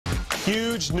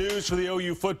Huge news for the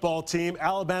OU football team.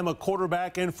 Alabama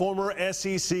quarterback and former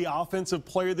SEC Offensive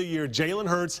Player of the Year Jalen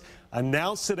Hurts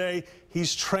announced today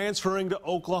he's transferring to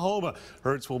Oklahoma.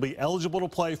 Hurts will be eligible to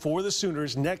play for the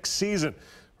Sooners next season.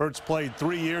 Hurts played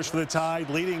 3 years for the Tide,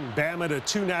 leading Bama to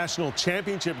 2 national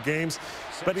championship games,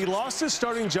 but he lost his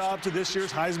starting job to this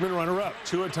year's Heisman runner-up,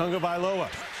 Tua Tagovailoa.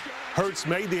 Hurts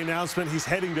made the announcement he's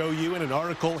heading to OU in an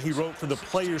article he wrote for the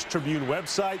Players Tribune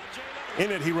website. In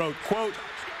it, he wrote, quote,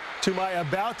 "To my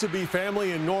about-to-be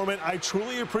family in Norman, I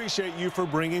truly appreciate you for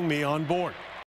bringing me on board.